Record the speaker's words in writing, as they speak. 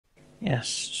Yes,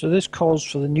 so this calls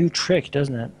for the new trick,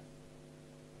 doesn't it?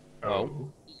 Oh.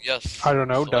 Yes. I don't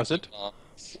know, Select does it?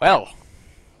 Well,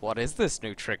 what is this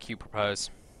new trick you propose?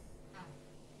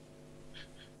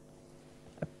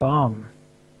 A bomb.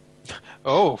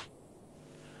 Oh.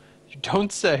 You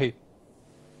don't say.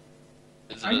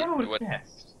 Is I know what,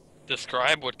 yes.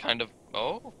 describe what kind of...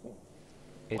 Oh?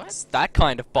 It's that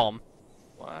kind of bomb.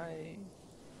 Why?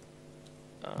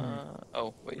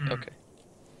 Oh, wait, okay.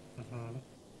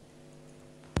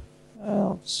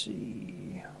 Let's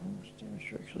see. How much damage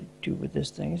do I actually do with this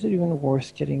thing? Is it even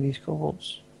worth getting these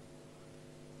kobolds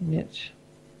in it?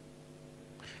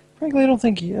 Frankly, I don't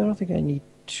think I need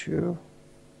to.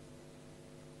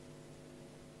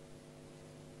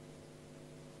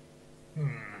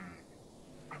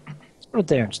 Let's put it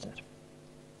there instead.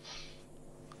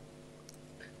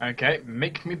 Okay,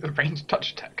 make me the ranged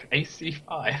touch attack. AC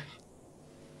 5.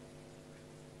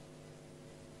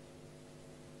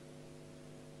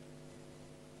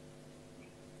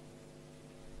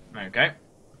 Okay.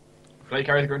 Blake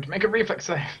Harry's going to make a reflex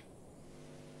save.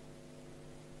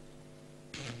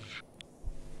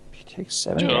 He takes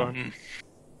 7 damage. Done.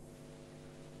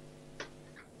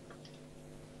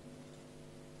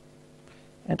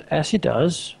 And as he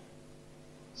does,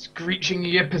 Screeching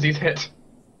yip as he's hit.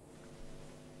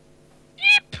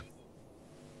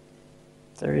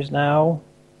 there is now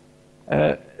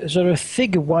a sort of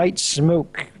thick white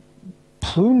smoke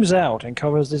plumes out and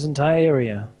covers this entire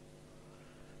area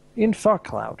in fog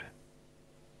cloud.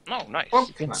 Oh, nice. Oh.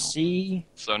 You can Wow. see.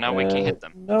 So now we can hit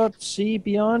them. Not see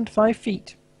beyond 5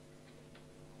 feet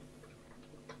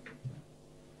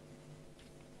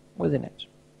within it.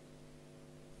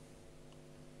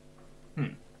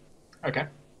 Okay.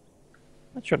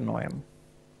 That should annoy him.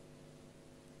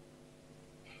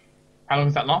 How long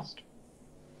does that last?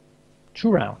 2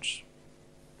 rounds.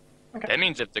 That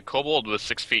means if the kobold was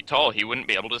 6 feet tall, he wouldn't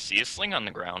be able to see a sling on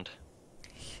the ground.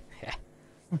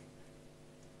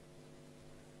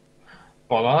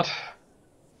 Bollard.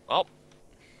 Well,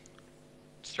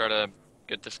 let's try to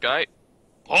get this guy.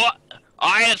 What?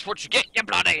 Aye, that's what you get, you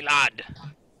bloody lad!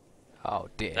 Oh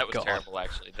dear That was God. terrible,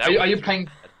 actually. Are you playing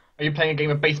a game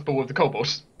of baseball with the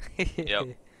kobolds? Yep.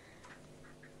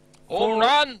 Home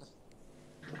run!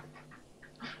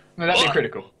 No, that'd be What?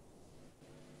 critical.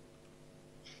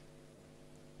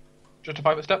 Just a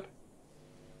 5-foot step?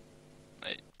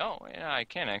 Oh, yeah, I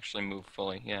can actually move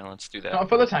fully. Yeah, let's do Not a that.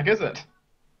 full attack, is it?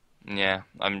 Yeah,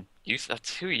 I'm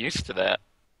too used to that.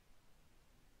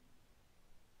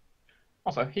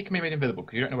 Also, he can be made invisible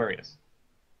because you don't know where he is.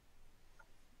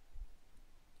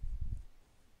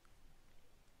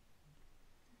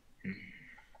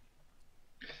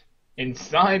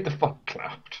 Inside the fog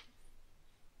cloud.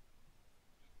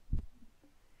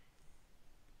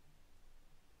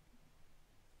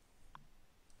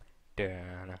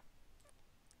 Dun.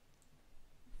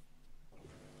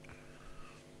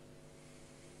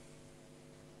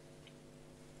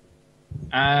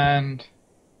 And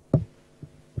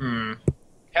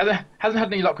hasn't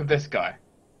had any luck with this guy.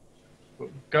 We'll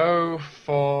go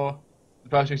for the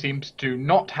person who seems to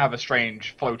not have a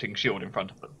strange floating shield in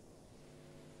front of them.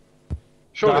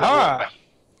 Sure. Aha!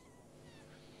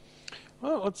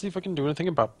 Well, let's see if I can do anything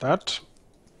about that.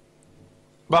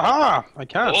 Aha! I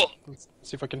can. Oh. Let's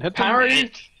see if I can hit them.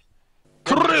 Parried.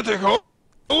 Critical!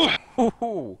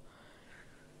 Hoo-hoo.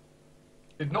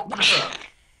 Did not confirm.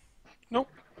 Nope.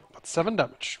 That's 7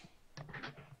 damage.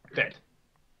 Dead.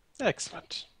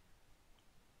 Excellent.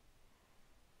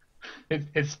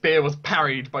 His spear was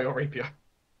parried by your rapier.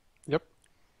 Yep.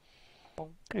 You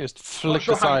just Not flick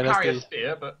sure how aside you as parry a the...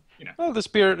 spear, but you know. Well, the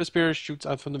spear shoots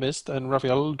out from the mist, and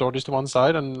Raphael dodges to one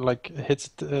side and like hits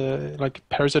it, like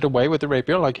parries it away with the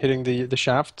rapier, like hitting the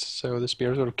shaft. So the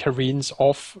spear sort of careens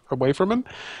off away from him,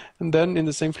 and then in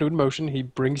the same fluid motion, he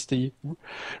brings the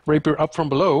rapier up from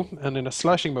below, and in a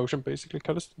slashing motion, basically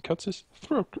cuts his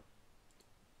throat.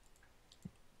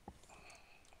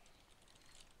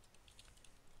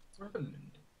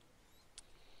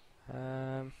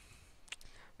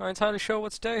 Not entirely sure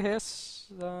what to do here.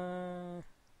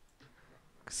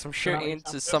 Some shooting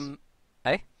into some.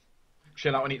 Eh?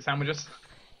 Chill out and eat sandwiches.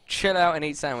 Chill out and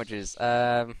eat sandwiches.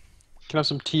 Can have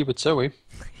some tea with Zoe.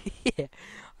 Yeah,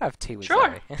 I have tea with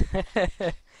Sure.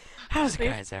 Zoe. How's it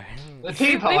We've- going, Zoe? The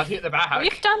tea party at the back.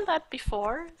 We've done that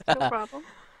before. It's no problem.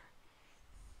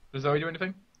 Does Zoe do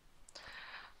anything?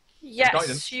 Yes,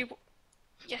 Guidance. she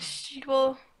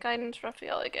will guidance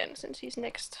Raphael again since he's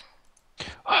next.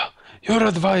 Your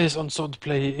advice on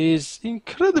swordplay is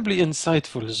incredibly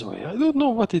insightful, Zoe. I don't know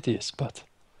what it is, but...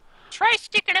 Try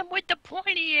sticking him with the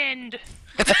pointy end!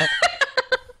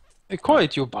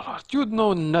 Quiet, you Ballard. You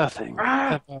know nothing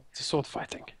about sword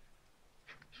fighting.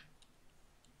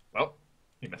 Well,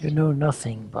 he missed. You know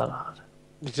nothing, Ballard.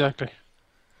 Exactly.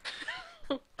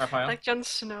 Raphael? Like Jon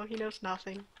Snow, he knows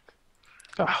nothing.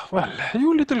 Ah, well,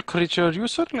 you little creature, you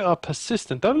certainly are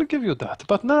persistent. I will give you that.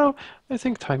 But now, I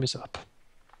think time is up.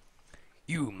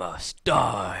 You must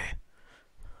die.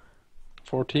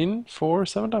 14 for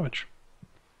 7 damage.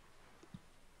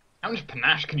 How much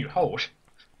panache can you hold?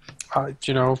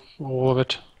 You know, all of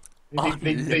it.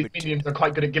 These minions are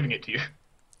quite good at giving it to you.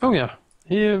 Oh yeah,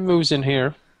 he moves in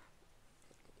here.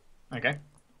 Okay.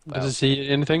 Does he see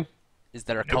anything? Is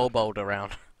there a kobold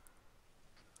around?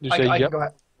 You I say can yep. go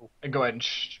ahead. Go ahead and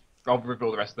I'll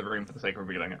reveal the rest of the room for the sake of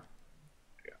revealing it.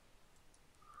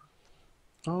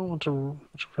 I want to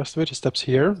rest of it. He steps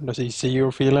here. Does he see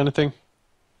or feel anything?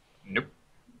 Nope.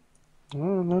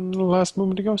 And then the last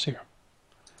moment he goes here.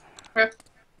 Okay.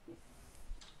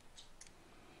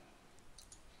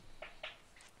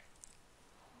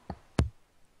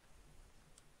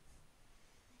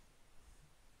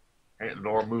 Okay,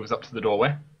 Laura moves up to the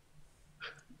doorway.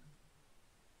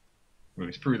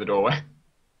 Moves through the doorway.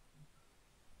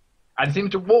 And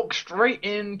seems to walk straight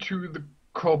into the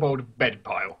kobold bed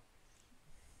pile.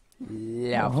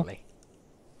 Lovely.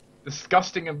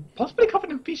 Disgusting and possibly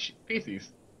covered in feces.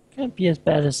 Can't be as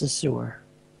bad as the sewer.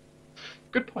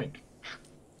 Good point.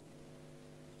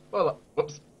 Well,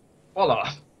 whoops.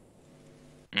 Voila.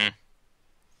 Mm.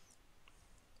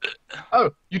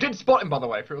 Oh, you did spot him, by the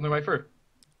way, on the way through.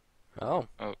 Oh.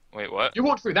 Oh, wait, what? You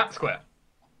walked through that square.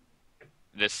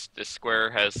 This square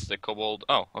has the kobold.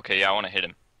 Oh, okay, yeah, I want to hit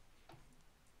him.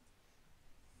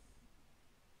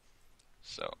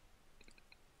 So.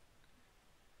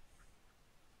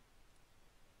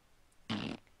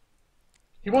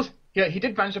 He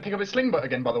did manage to pick up his sling bolt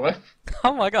again, by the way.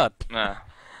 Oh my god. Nah.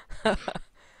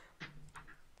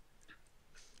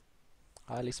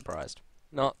 Highly surprised.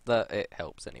 Not that it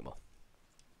helps anymore.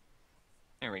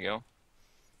 There we go.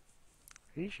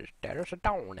 He's as dead as a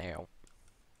doornail.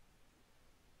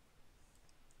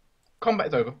 Combat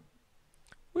is over.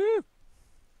 Woo!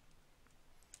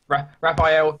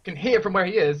 Raphael can hear from where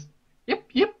he is.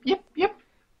 Yep.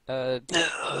 There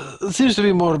seems to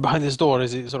be more behind this door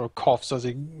as he sort of coughs as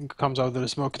he comes out of the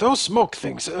smoke. Those smoke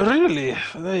things, really,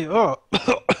 they are...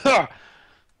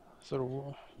 sort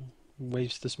of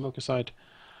waves the smoke aside.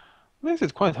 Makes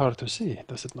it quite hard to see,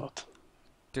 does it not?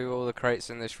 Do all the crates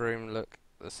in this room look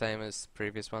the same as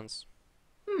previous ones?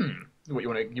 What, you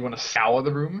want to scour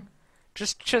the room?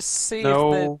 Just see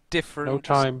No, if they're different. No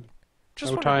time.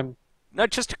 Just No wanna- time. No,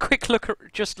 just a quick look at,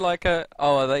 just like a.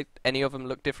 Oh, are they? Any of them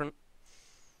look different?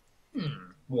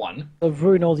 One. They'll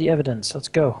ruin all the evidence. Let's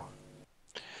go.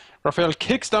 Raphael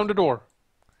kicks down the door.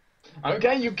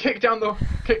 Okay, you kick down the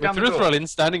With door. Thruthralin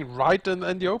standing right in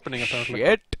the opening, apparently.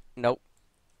 Shit! Nope.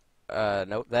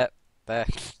 Nope. There.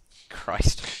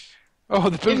 Christ. Oh,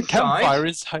 they built a Inside? campfire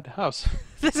inside the house.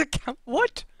 There's a camp.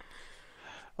 What?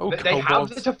 Oh, They have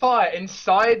kobolds. lit a fire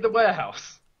inside the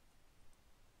warehouse.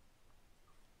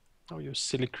 Oh, you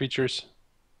silly creatures.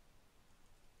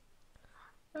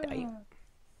 Hey.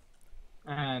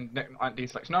 And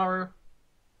deselect Naru.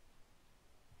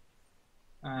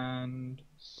 And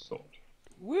sword.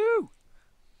 Woo!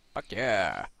 Fuck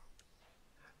yeah!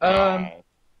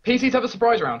 PCs have a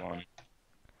surprise round.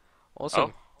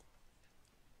 Awesome.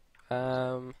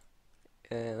 In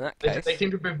that They case,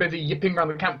 seem to have been busy yipping around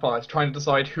the campfires trying to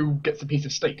decide who gets a piece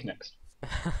of steak next.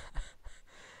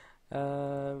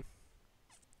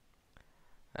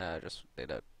 just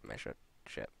did a measure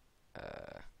shit.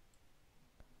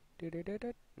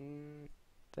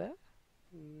 There?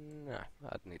 No,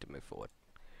 I'd need to move forward.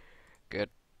 Good.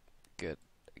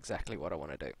 Exactly what I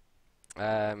want to do.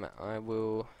 I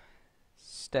will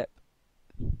step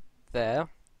there,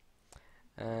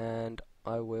 and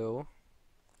I will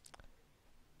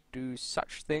do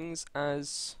such things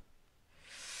as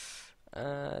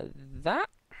that.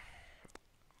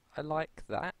 I like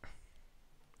that.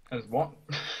 As what?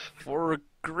 For a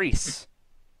grease.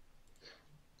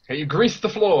 Okay, you grease the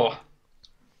floor.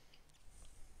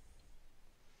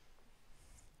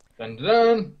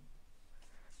 Dun.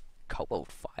 Kobold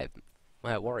 5.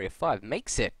 Warrior 5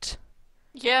 makes it.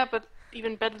 Yeah, but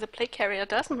even better the plague carrier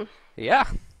doesn't. Yeah.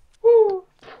 Woo.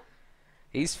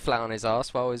 He's flat on his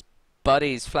ass while his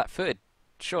buddy's flat-footed.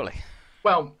 Surely.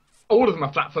 Well, all of them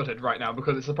are flat-footed right now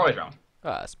because it's a surprise round.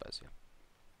 Oh, I suppose, yeah.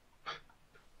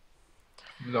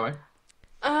 Zoe.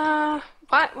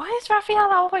 Why is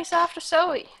Raphael always after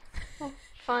Zoe? Oh,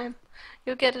 fine.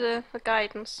 You'll get a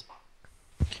guidance.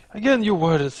 Again, your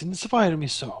words inspire me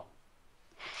so.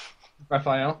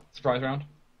 Raphael, surprise round.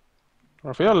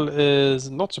 Raphael is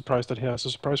not surprised that he has a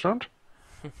surprise round.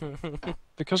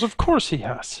 Because of course he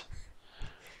has.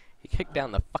 He kicked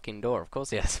down the fucking door. Of course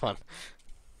he has one.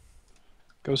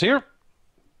 Goes here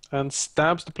and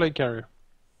stabs the plague carrier.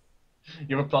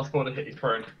 You have a +4 to hit his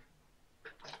prone.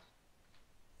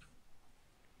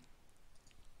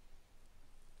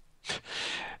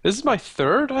 This is my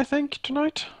third, I think,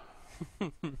 tonight.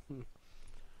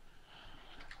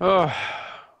 Oh,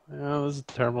 yeah, this is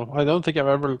terrible. I don't think I've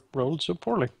ever rolled so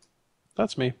poorly.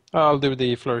 That's me. I'll do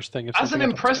the flourish thing. If That's an something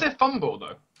happens. impressive fumble,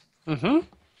 though. Mm-hmm.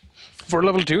 For a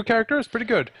level 2 character, it's pretty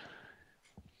good.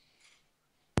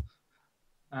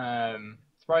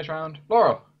 Surprise round.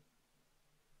 Laurel.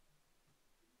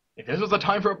 If this was the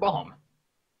time for a bomb.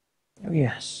 Oh,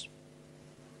 yes.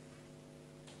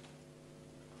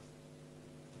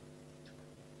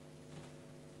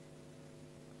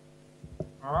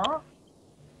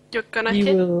 You're gonna He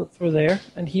hit. will throw there,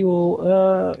 and he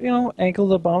will, angle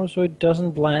the bomb so it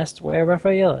doesn't blast where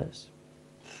Raphael is.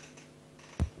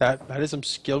 That is some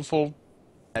skillful.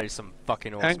 That is some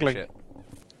fucking awesome Angling. shit.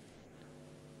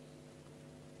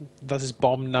 Does his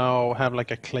bomb now have like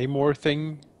a claymore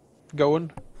thing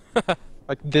going?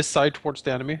 Like this side towards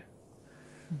the enemy?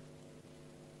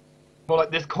 More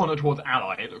like this corner towards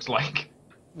ally, it looks like.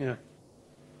 Yeah.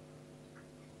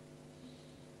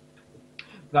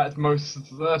 That's most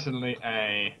certainly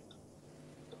a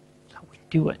That's how we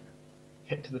do it.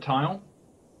 hit to the tile.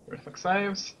 Horrific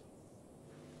saves.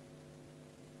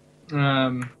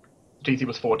 GC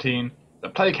was 14. The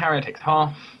plague carrier takes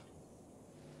half.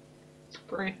 It's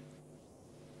 3.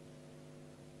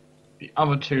 The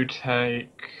other two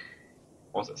take...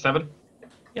 what was it, 7?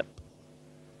 Yep.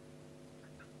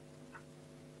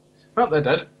 Well, they're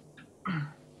dead.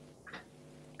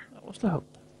 That was the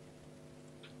hope.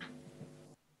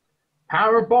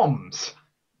 Power of bombs.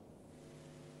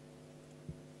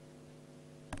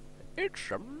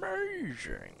 It's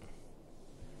amazing.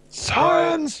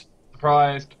 Science!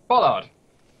 Surprised. Bollard.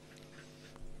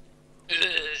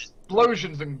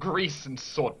 Explosions and grease and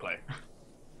swordplay.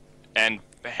 And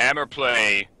hammer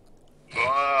play.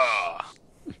 Ugh.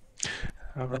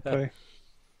 Have a play.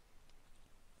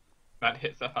 That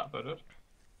hits a fat footed.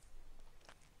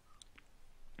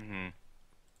 Mm-hmm.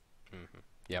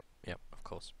 Yep, of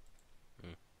course.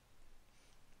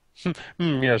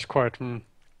 Yes, quite.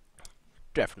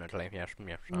 Definitely, yes. I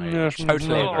Yes, It's a totally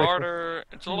little agree. harder.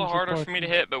 It's a little harder for me to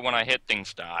hit, but when I hit,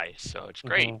 things die, so it's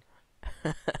great.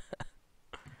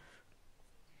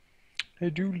 You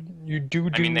do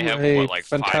I mean, they have a what, like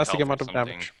 5 fantastic health or amount of something.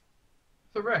 damage.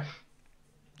 The ref.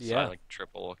 So I Yeah. like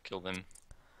triple kill them.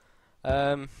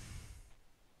 I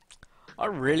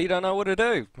really don't know what to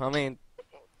do. I mean,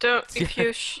 Don't if you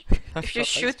I've if you got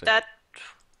shoot those two. that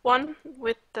one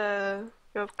with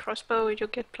your crossbow, you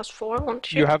get +4,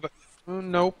 won't you? You have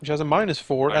no, she has a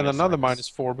 -4 and Minus another minus.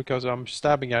 -4 because I'm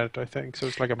stabbing at it, I think. So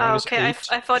it's like a Oh, minus okay, 8.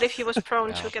 I thought if he was prone,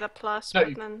 No. she'll get a plus, No, but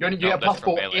you then... only No, get that's for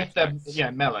 +4 melee if they're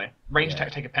attacks. melee. Range Yeah.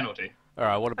 attack take a penalty.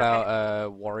 Alright, what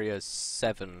about Warrior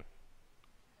 7?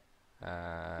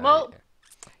 Well,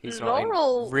 he's not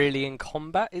Laurel- really in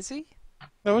combat, is he?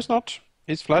 No, it's not.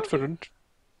 He's flat-footed.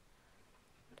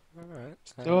 Alright.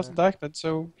 Still hasn't acted,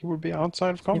 so he would be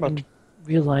outside of combat. Haven't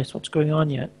realized what's going on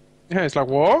yet. Yeah, it's like,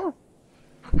 what?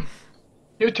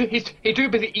 He's too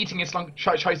busy eating his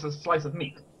slice of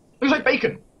meat. Looks like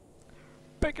bacon.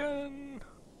 Bacon!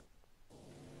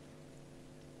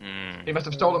 Mm. He must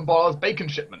have stolen Bollard's bacon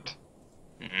shipment.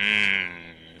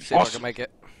 Mm. See if I Awesome. can make it.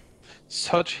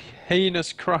 Such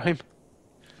heinous crime.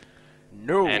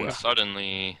 No! And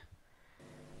suddenly,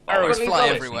 Arrows Well, fly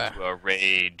it's everywhere. into a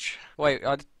rage. Wait,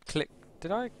 I clicked.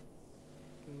 Did I?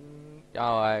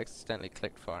 Oh, I accidentally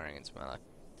clicked firing into melee.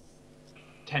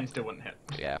 10 still wouldn't hit.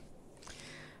 Yeah.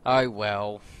 Oh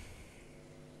well.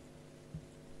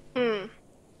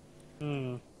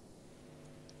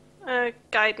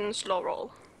 Guidance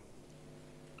Laurel.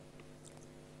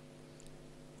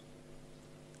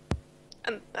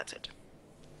 And that's it.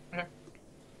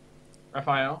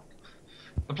 Raphael.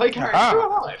 The plague carrier is Aha. still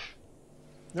alive.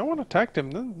 No one attacked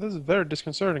him. This is very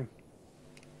disconcerting.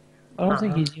 I don't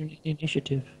think he's using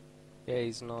initiative. Yeah,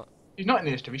 he's not. He's not in the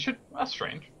initiative. He should. That's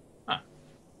strange. Ah,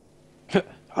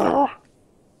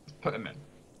 Let's put him in.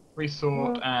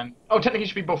 Resort and technically he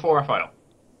should be before Raphael.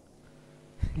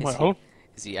 well,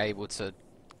 Is he able to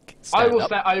I stand will up?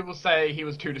 say. I will say he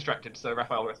was too distracted. So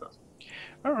Raphael goes first.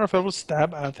 Raphael will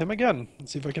stab at him again.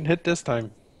 Let's see if I can hit this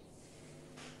time.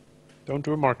 Don't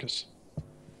do a Marcus.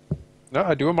 No,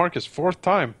 I do a Marcus. 4th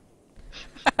time.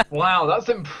 Wow, that's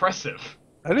impressive.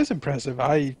 That is impressive.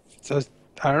 I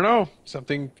don't know.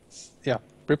 Something, yeah,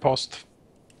 riposte.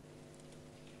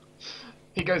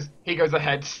 He goes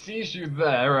ahead, sees you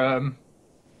there.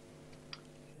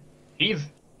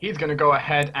 He's gonna go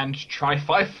ahead and try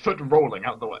 5-foot rolling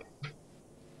out of the way.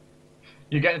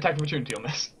 You get an attack of opportunity on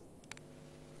this.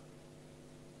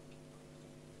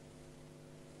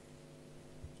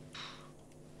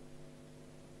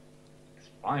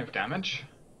 5 damage.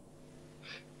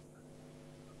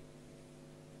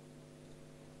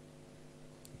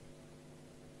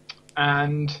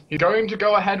 And he's going to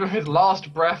go ahead with his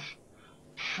last breath,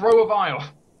 throw a vial.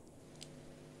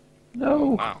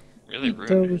 No. Wow, really Eat rude.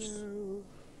 those.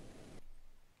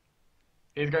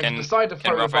 He's going to decide to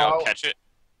Can throw the vial. Raphael catch it?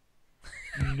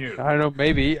 No. I don't know.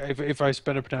 Maybe if I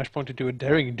spend a panache point to do a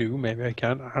daring do, maybe I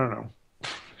can. I don't know.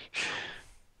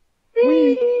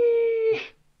 Whee!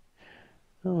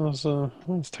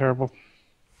 That's terrible.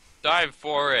 Dive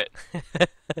for it.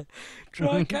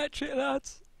 Try and catch it,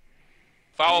 lads.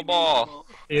 Foul ball.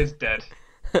 He is dead.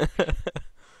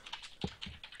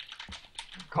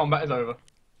 Combat is over.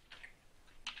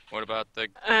 What about the...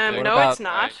 What No, about- it's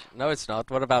not. No, it's not.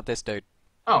 What about this dude?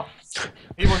 Oh,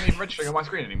 he wasn't even registering on my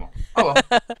screen anymore. Oh well.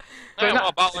 So Oh,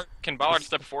 now- well, can Ballard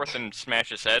step forth and smash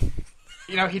his head?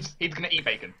 You know, he's gonna eat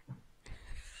bacon.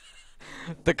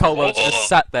 The kobold's Oh. just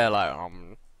sat there like,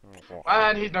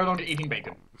 And he's no longer eating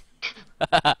bacon.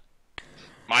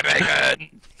 My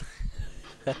bacon!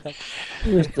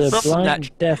 Who is the Snatch.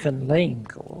 blind, deaf, and lame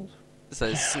kobold? So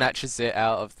he snatches it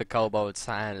out of the kobold's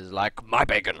hand and is like, my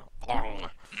bacon!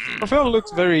 Raphael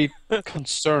looks very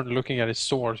concerned looking at his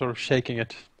sword, sort of shaking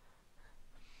it.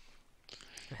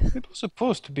 It was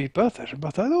supposed to be better,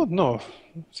 but I don't know.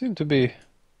 It seemed to be...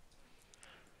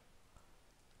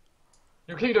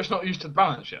 Your kingdom's not used to the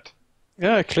balance yet.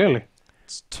 Yeah, clearly.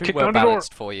 It's too Kick well down the door.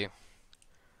 balanced for you.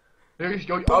 You're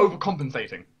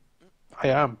overcompensating. I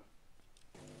am.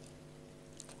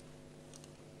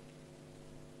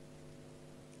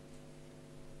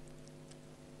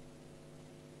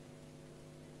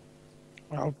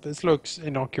 Well, this looks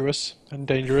innocuous and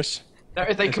dangerous. There is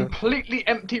a Is there- completely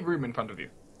empty room in front of you.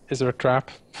 Is there a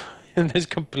trap in this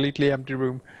completely empty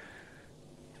room?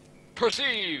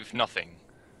 Perceive nothing.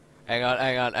 Hang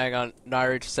on.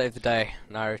 Naru to save the day.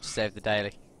 Naru to save the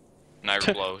daily.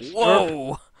 Naira blows.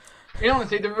 Whoa! In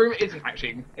honesty, the room isn't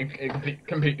actually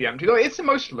completely empty, though it's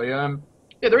mostly, yeah,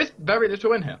 there is very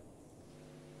little in here.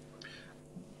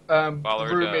 The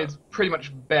Ballard, room is pretty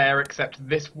much bare, except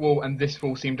this wall and this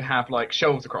wall seem to have, like,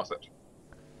 shelves across it.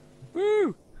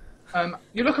 Woo!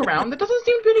 You look around, there doesn't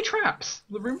seem to be any traps.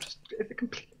 The room just is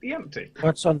completely empty.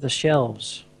 What's on the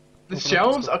shelves? The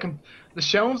shelves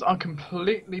are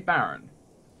completely barren.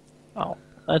 Oh,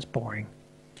 that's boring.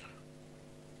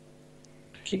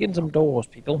 Kick in some doors,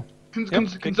 people.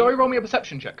 Can Zoe roll me a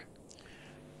perception check?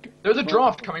 There's a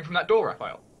draft coming from that door,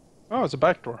 Raphael. Oh, it's a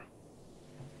back door.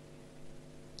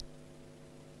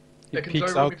 He Yeah, can Zoe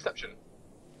peeks roll out. me perception?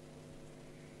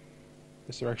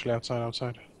 Is there actually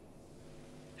outside?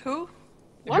 Who?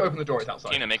 If What? you open the door, it's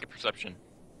outside. Tina, make a perception.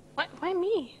 Why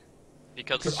me?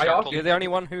 Because I asked You're the only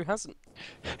one who hasn't.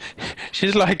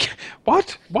 She's like,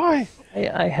 what? Why?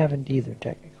 I haven't either,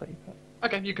 technically. But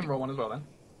Okay, you can roll one as well then.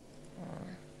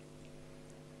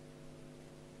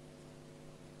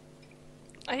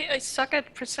 I suck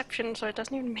at perception, so it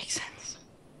doesn't even make sense.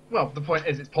 Well, the point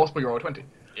is, it's possible you roll a 20.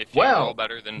 if you Well, roll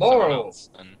better than Laurel. someone else,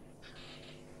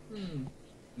 then...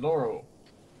 Laurel.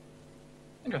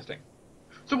 Interesting.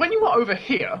 So when you were over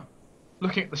here,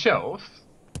 looking at the shelves,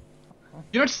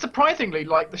 you notice surprisingly,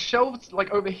 like, the shelves,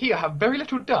 like, over here have very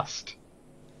little dust.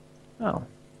 oh,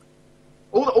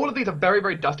 All of these are very,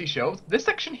 very dusty shelves. This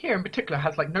section here in particular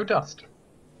has, like, no dust.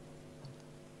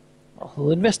 well,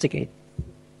 we'll investigate.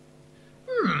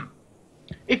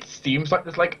 It seems like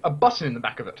there's, like, a button in the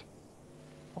back of it.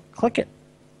 I'll click it.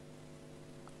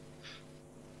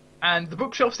 And the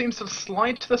bookshelf seems to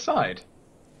slide to the side.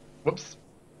 Whoops.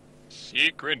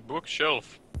 Secret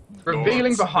bookshelf.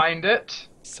 Revealing Doors. behind it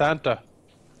Santa.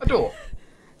 a door.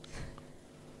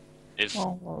 Is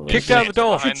Well, Kick down the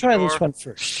door. we should behind try the this door. one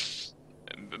first.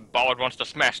 Ballard wants to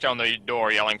smash down the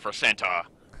door yelling for Santa.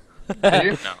 Do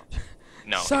you? No.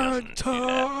 No, he doesn't do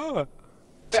that.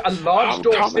 Santa! A large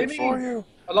door coming seemingly, for you.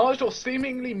 a large door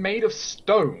seemingly made of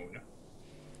stone.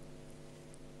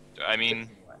 I mean,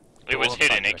 it was Door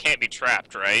hidden. thunder. It can't be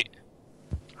trapped, right?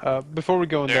 Before we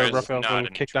go in there, There's Raphael not will any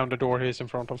kick down the door he's in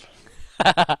front of.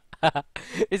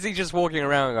 Is he just walking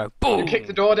around and go, You boom? kick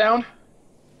the door down.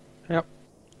 Yep.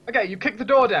 Okay, you kick the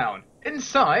door down.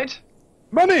 Inside,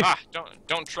 Money! Ah,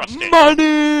 don't trust it.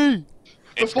 Money!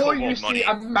 It's before you kobold see money.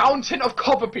 a mountain of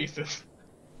copper pieces.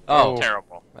 Oh.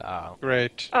 Terrible. Oh.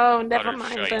 Great. Oh, never Utter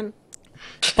mind shite. then.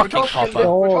 We're talking, copper.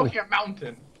 we're Oh. talking a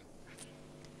mountain.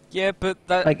 Yeah, but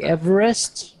that... Like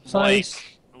Everest size?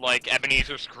 Like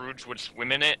Ebenezer Scrooge would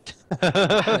swim in it.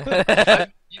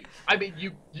 I mean,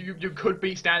 you could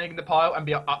be standing in the pile and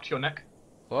be up to your neck.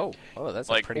 Whoa, oh, that's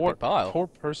Like, a pretty big pile. Poor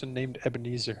person named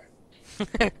Ebenezer.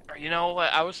 You know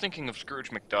what? I was thinking of Scrooge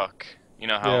McDuck. You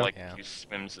know how he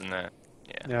swims in the...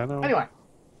 Yeah, I know. Anyway,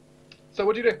 so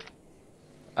what do you do?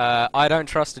 I don't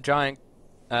trust a giant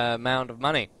mound of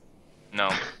money. No,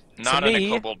 not in me- a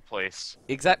kobold place.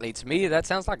 Exactly, to me that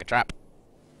sounds like a trap.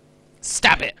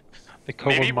 Stab it! The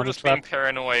kobold Maybe we're money just being trap.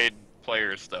 paranoid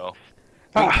players, though.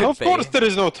 could Of course be. there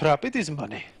is no trap, it is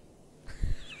money.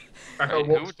 Echo Right,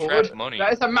 who walks would forward. trap money?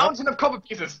 There is a mountain of copper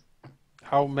pieces.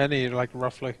 How many, like,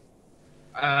 roughly?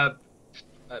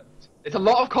 It's a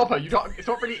lot of copper. It's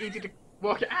not really easy to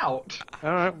work it out.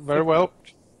 Alright, very well.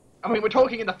 I mean, we're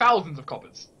talking in the thousands of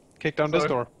coppers. Kick down this So-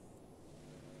 door.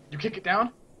 You kick it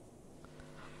down.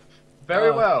 Very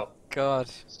Oh. well. God.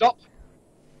 Stop.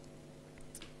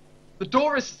 The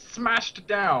door is smashed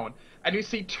down, and you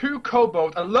see two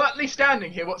kobolds alertly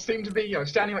standing here. What seem to be,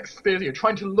 standing like spears here,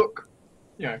 trying to look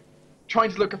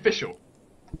official.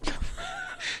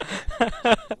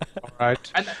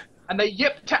 Alright. And they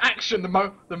yip to action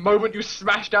the moment you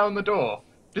smash down the door.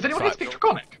 Does anyone here speak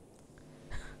Draconic?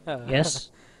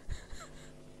 Yes.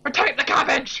 Protect the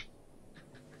cabbage!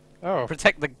 Oh.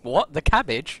 Protect the what? The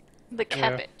cabbage? The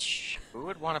cabbage. Who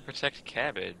would want to protect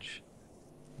cabbage?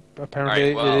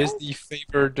 Apparently Alright, well- it is the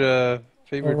favored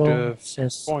Although it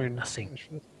says coin. nothing.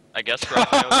 I guess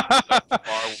Raphael's bar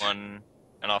one,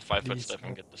 and I'll 5-foot These- step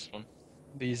and get this one.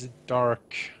 These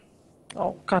dark.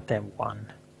 Oh, got that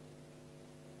one.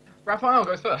 Raphael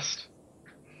goes first.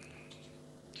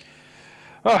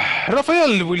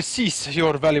 Raphael will seize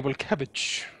your valuable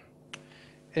cabbage,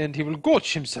 and he will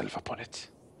gorge himself upon it.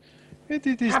 And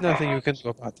it is nothing you can do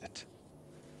about it.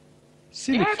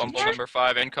 Silly Fumble creature. number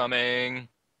 5 incoming.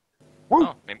 Woo.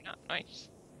 Oh, maybe not. Nice.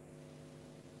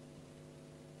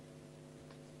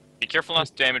 Be careful not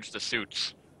to damage the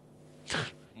suits.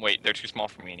 Wait, they're too small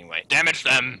for me anyway. Damage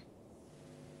them!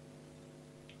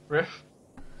 Riff.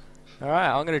 Alright,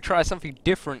 I'm gonna try something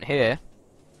different here.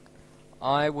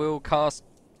 I will cast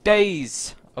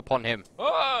Daze upon him.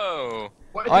 Oh!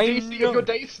 What is the I DC know. of your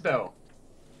daze spell?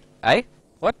 Eh?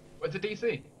 What? What's the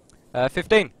DC?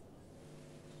 15.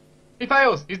 He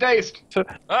fails. He's dazed.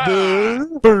 Ah!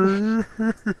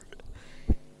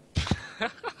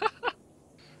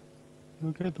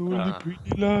 Look at all the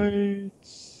pretty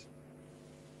lights.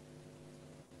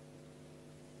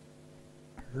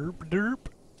 Derp derp.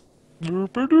 Derp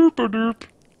derp derp.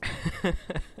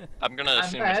 I'm gonna And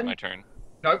assume it's then- my turn.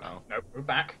 Nope. Oh. Nope. Move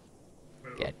back.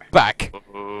 Move Get back. back,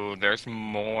 Ooh, there's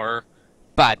more.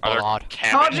 bad Are there blood.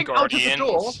 cabbage Charging out of the door,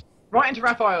 guardians? right into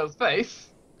Raphael's face.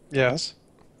 Yes.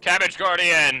 Cabbage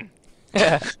guardian!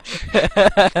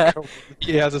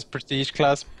 He has his prestige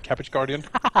class, Cabbage Guardian.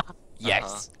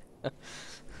 Yes.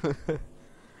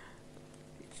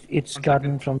 It's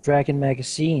gotten from Dragon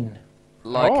Magazine.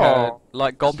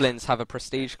 Like goblins have a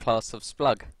prestige class of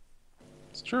Splug.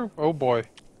 It's true. Oh boy.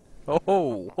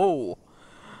 Oh.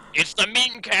 It's the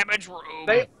meat and cabbage room!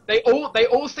 They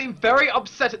all seem very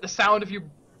upset at the sound of you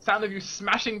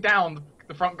smashing down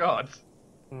the front guards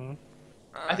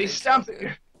as he stabs at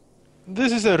you.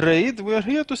 This is a raid. We are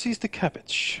here to seize the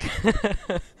cabbage.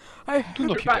 I Do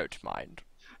not hope you don't mind.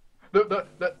 The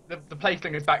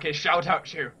playslingers back here shout out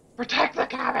to you, protect the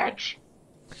cabbage!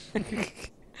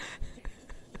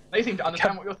 They seem to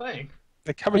understand what you're saying.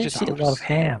 The I cabbage is see a lot of ours.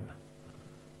 ham.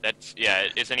 That's, yeah,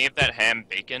 is any of that ham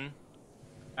bacon?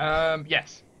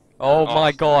 Yes. Oh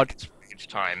my god. It's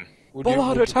time. Would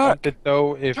Blood you attack! want it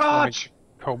though if Charge!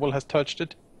 Kobold has touched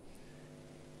it?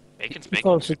 Bacon's He bacon.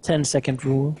 calls it 10-second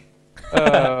rule.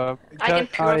 I can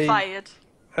purify it.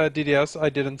 DDS, I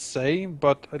didn't say,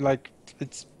 but like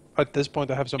it's at this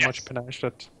point I have so Yes. much panache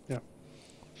that yeah.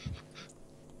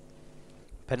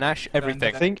 Panache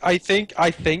everything. I think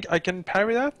I can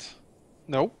parry that.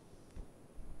 No.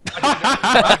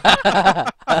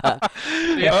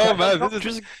 Oh man, this is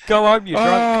Just go home, you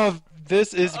drunk. oh,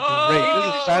 this is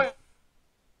great.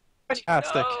 This is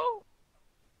fantastic.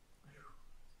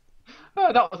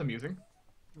 Oh, that was amusing.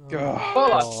 God.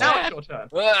 Well, now it's your turn.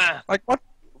 Ah, Like what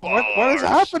is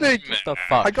happening? What the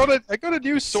fuck? I got a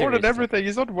new sword and Seriously. everything.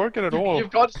 He's not working at all.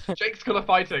 You've got Jake Skuller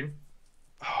fighting.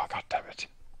 Oh god damn it!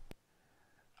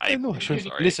 I I know I should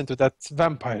sorry. listen to that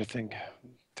vampire thing.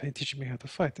 They teach me how to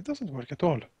fight. It doesn't work at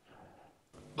all.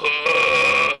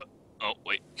 Oh,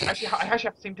 wait. Actually, I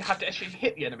actually seem to have to actually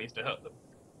hit the enemies to hurt them.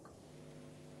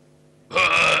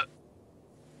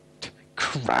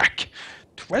 Crack!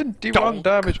 21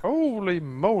 damage. Holy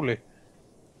moly!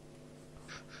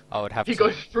 I would have He to.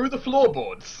 goes through the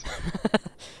floorboards.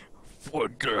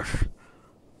 Thunder.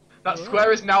 That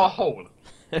square is now a hole.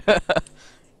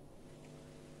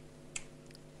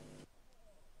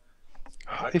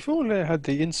 If only I had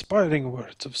the inspiring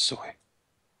words of Soy.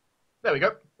 There we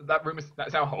go.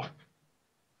 That's our hole.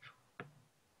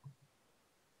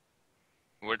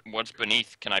 What's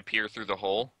beneath? Can I peer through the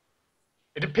hole?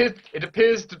 It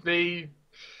appears to be.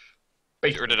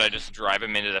 Or did I just drive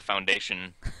him into the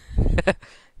foundation?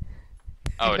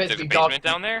 Oh, there's a basically basement dark-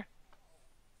 down there?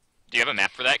 Do you have a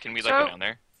map for that? Can we, like, So- go down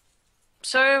there?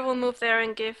 So we'll move there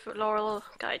and give Laurel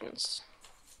guidance.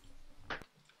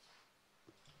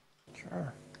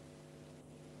 Sure.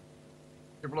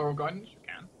 Give Laurel guidance? You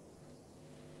can.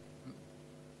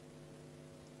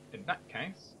 In that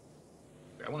case.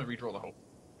 Wait, I want to redraw the hole.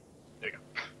 There you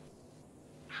go.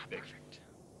 Perfect.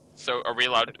 So, are we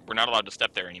allowed... We're not allowed to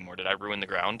step there anymore. Did I ruin the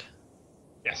ground?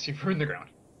 Yes, you've ruined the ground.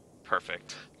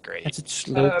 Perfect. Great. That's its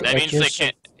slope. That means they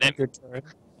can't... Your turret.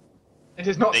 It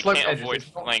is not They slope can't edges. avoid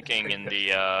it's not- flanking in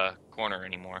the corner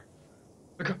anymore.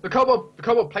 The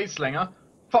kobold plate slinger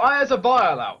fires a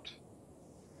vial out.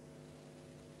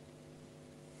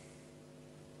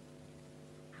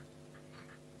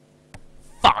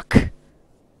 Fuck!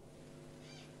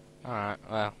 Alright,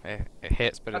 well, it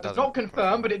hits, but it That does doesn't. not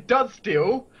confirm, but it does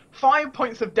deal 5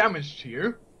 points of damage to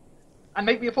you, and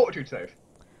make me a fortitude save.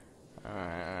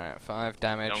 Alright, 5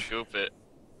 damage. Don't goof it.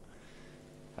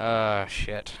 Oh,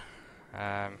 shit.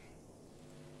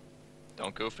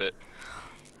 Don't goof it.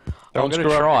 I'm Don't gonna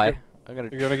screw up. try. You're I'm gonna.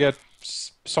 gonna get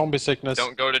zombie sickness.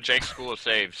 Don't go to Jake's School of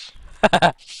Saves.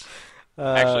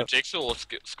 Uh, Actually, Jake's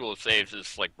School of Saves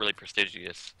is, like, really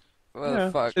prestigious. Where yeah,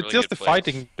 the fuck? it's really just good the place.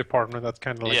 fighting department that's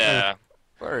kind of like. Yeah.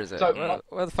 Where is it? So,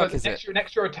 Where the So fuck is it?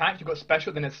 next to your attack, you've got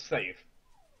special, then it's save.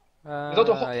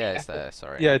 also hot- Yeah, it's there.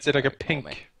 Sorry. Yeah, it's like a Ignore me.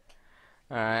 pink.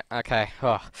 Alright. Okay.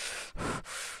 Oh.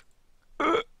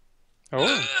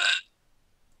 Oh.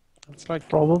 That's like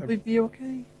Probably be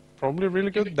okay. probably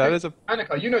really good. That is a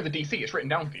Annika, you know the DC, it's written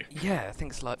down for you. Yeah, I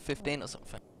think it's like 15 or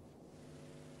something.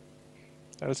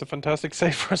 fantastic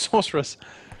save for a sorceress.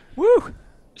 Woo!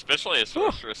 Especially a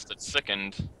sorceress that's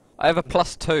sickened. I have a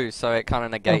 +2, so it kind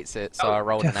of negates it. So I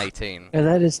rolled an 18. Yeah,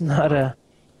 that is not a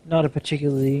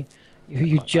particularly.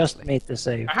 You just nicely. made the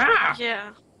save. Aha!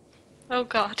 Yeah. Oh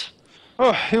god.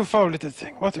 Oh, you foul little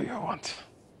thing. What do you want?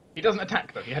 He doesn't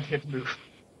attack though, he had to move.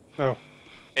 Oh.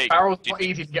 Hey, Barrel's do you, not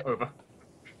easy to get over. do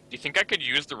you think I could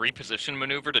use the reposition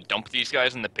maneuver to dump these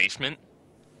guys in the basement?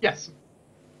 Yes.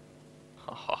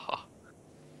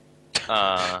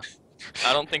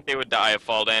 I don't think they would die of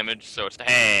fall damage, so it's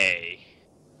hey.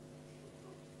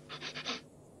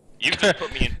 You just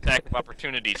put me in attack of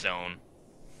opportunity zone.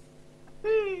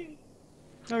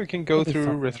 Now we can go That'd be through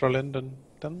fun. Rithralind and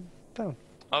then down.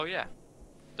 Oh yeah,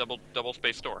 double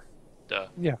space door. Duh.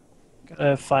 Yeah. Got a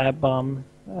firebomb.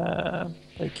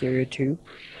 Valkyria 2.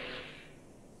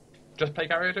 Just play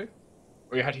carrier 2?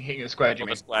 Or you had to hit a square, do you Well,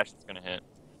 mean? the splash is gonna hit.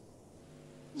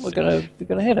 We're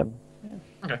gonna hit him.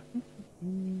 Okay.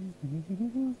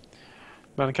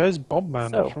 Malachi's Bob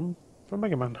Man So. from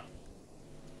Mega Man.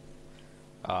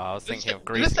 Oh, I was thinking of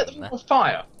Does this set greasing them there. on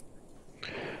fire?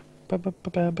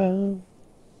 Ba-ba-ba-ba-ba.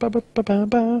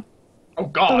 Ba-ba-ba-ba-ba. Oh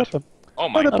god! Oh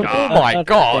my Not a- god! Oh my not a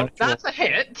god! That's a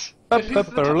hit! This is the top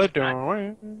attack.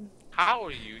 Ba-ba-ba-ba-ba. How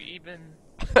are you even?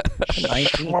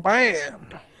 19. Bam.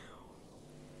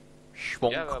 You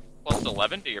have a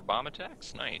 +11 to your bomb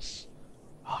attacks. Nice.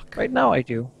 Fuck. Right now I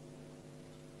do.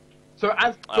 So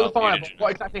as for Oh, the fireball, mutagen.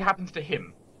 what exactly happens to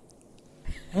him?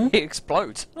 He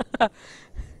explodes.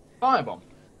 Firebomb.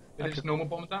 Is it just normal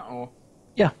bomb attack or?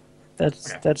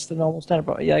 That's Okay. that's the normal standard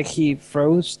bomb. Yeah, like he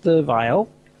throws the vial,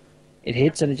 it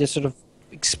hits, and it just sort of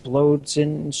explodes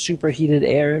in superheated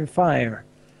air and fire.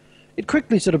 It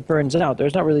quickly sort of burns out.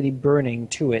 There's not really any burning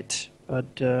to it, but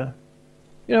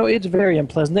it's very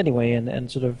unpleasant anyway, and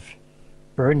sort of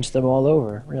burns them all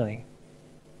over. Really.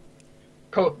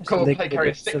 Cole So they- play they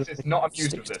carrier get 6 sort of is not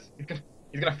amused with six. this.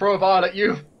 He's gonna throw a vial at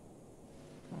you.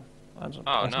 That's Oh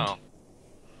unpleasant. no.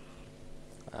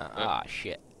 Ah,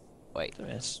 shit. Wait. It's a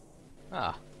miss.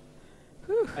 Ah.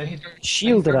 And he's going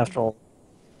Shielded after all.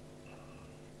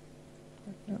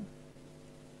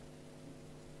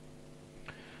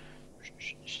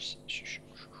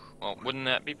 Well, wouldn't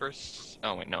that be versus?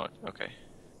 Oh wait, no. Okay.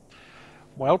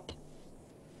 Welp.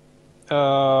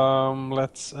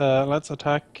 Let's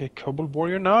attack Kobold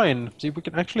Warrior 9. See if we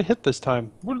can actually hit this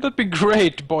time. Wouldn't that be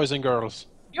great, boys and girls?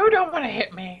 You don't want to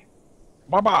hit me.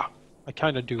 Baba! I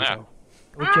kinda do Ah. though.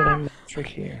 We get a trick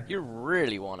here. You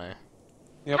really wanna?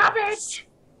 Yep. Cabbage!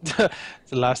 The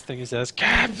last thing he says,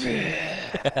 cabbage!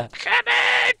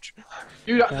 Cabbage!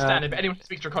 You don't understand it, but anyone who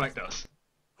speaks Draconic does.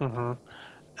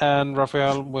 And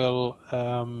Raphael will.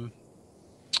 Well,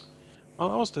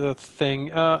 that was the thing.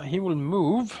 He will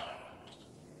move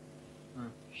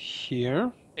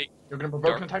here. Hey, You're going to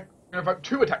provoke an attack. You're going to provoke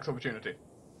 2 attacks opportunity.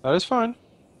 That is fine.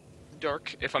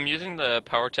 Dark, if I'm using the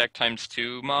power attack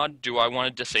 ×2 mod, do I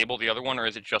want to disable the other one, or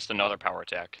is it just another power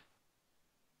attack?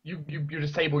 You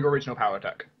disable your original power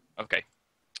attack. Okay.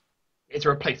 It's a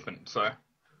replacement, so.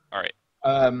 Alright.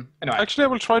 Anyway. Actually, I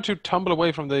will try to tumble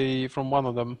away from one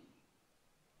of them.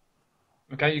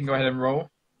 Okay, you can go ahead and roll.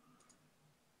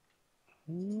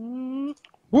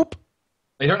 Whoop!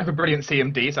 They don't have a brilliant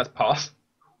CMD, so that's pass.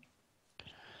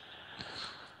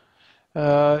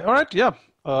 Alright, yeah.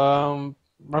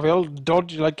 Raphael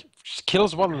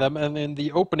kills one of them, and in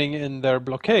the opening in their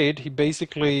blockade, he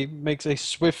basically makes a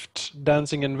swift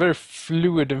dancing and very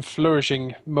fluid and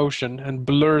flourishing motion and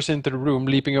blurs into the room,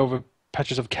 leaping over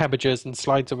patches of cabbages and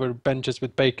slides over benches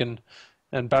with bacon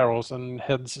and barrels, and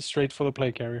heads straight for the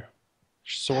plague carrier.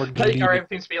 Sword Plague gleaming. carrier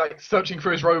seems to be like searching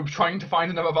through his robe, trying to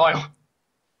find another vial.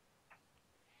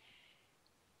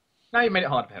 Now you made it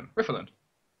hard for him. Riffland.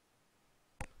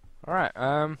 Alright,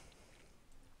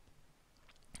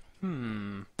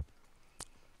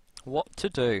 What to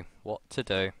do? What to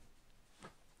do?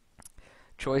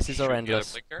 Choices are Shoot the other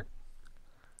endless. plague carrier?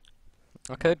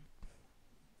 I could.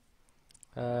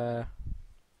 Well,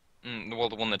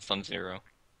 the one that's done 0.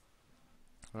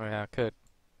 Oh yeah, I could.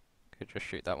 Could just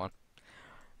shoot that one.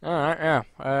 Alright, yeah.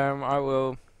 I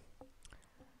will.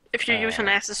 If you use an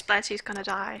acid splash, he's gonna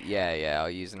die. Yeah, I'll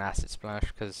use an acid splash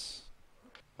because,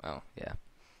 well, yeah.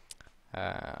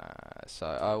 So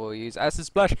I will use acid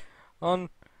splash on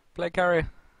plague carrier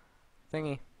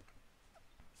thingy.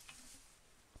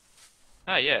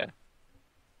 Ah, yeah.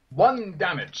 1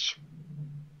 damage.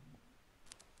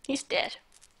 He's dead.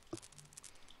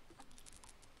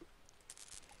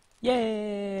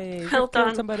 Yay! Well We've killed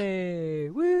done. somebody!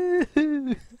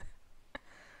 Woo!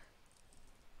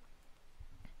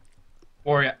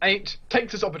 Warrior 8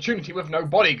 takes this opportunity with no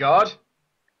bodyguard.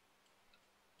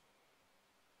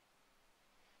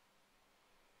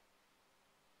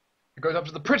 It goes up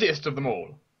to the prettiest of them all.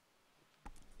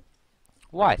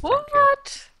 Why? Thank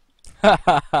What?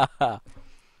 you.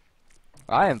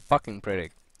 I am fucking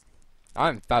pretty.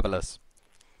 I'm fabulous.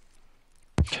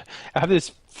 I have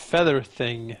this feather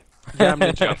thing jammed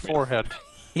into my forehead.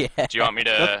 Yeah. Do you want me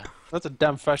to... That's a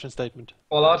damn fashion statement.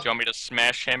 Bollard. Do you want me to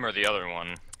smash him or the other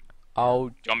one? Oh,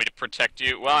 Do you want me to protect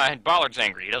you? Well, Ballard's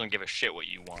angry. He doesn't give a shit what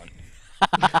you want.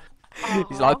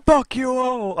 he's like, fuck you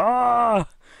all! Ah!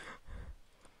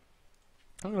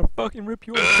 I'm gonna fucking rip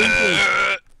you all to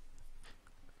pieces.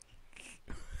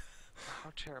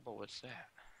 How terrible was that?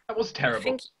 That was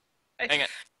terrible. I think. Hang it.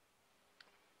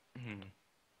 Hmm.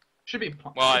 Should be.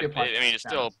 Well, should be applied I mean, it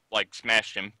still, like,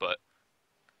 smashed him, but...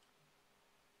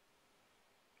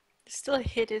 It's still a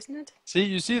hit, isn't it? See,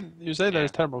 you say that Yeah.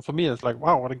 it's terrible. For me, it's like,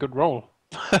 wow, what a good roll.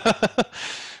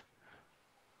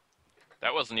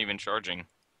 That wasn't even charging.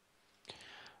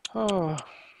 Oh,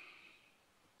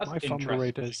 That's my fumble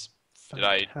rate is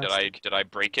fantastic. Did I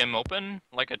break him open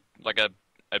like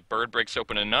a bird breaks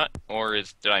open a nut, or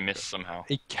did I miss somehow?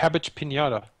 A cabbage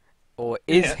pinata. Or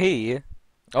is Yeah. he?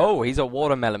 Oh, he's a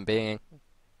watermelon being.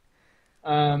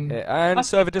 And And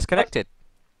server disconnected.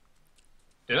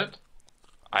 did it?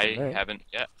 I Right. haven't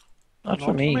yet. Not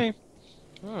for me.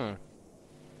 Hmm.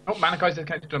 Oh, Manakai's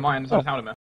disconnected to mine, so is Halldamir.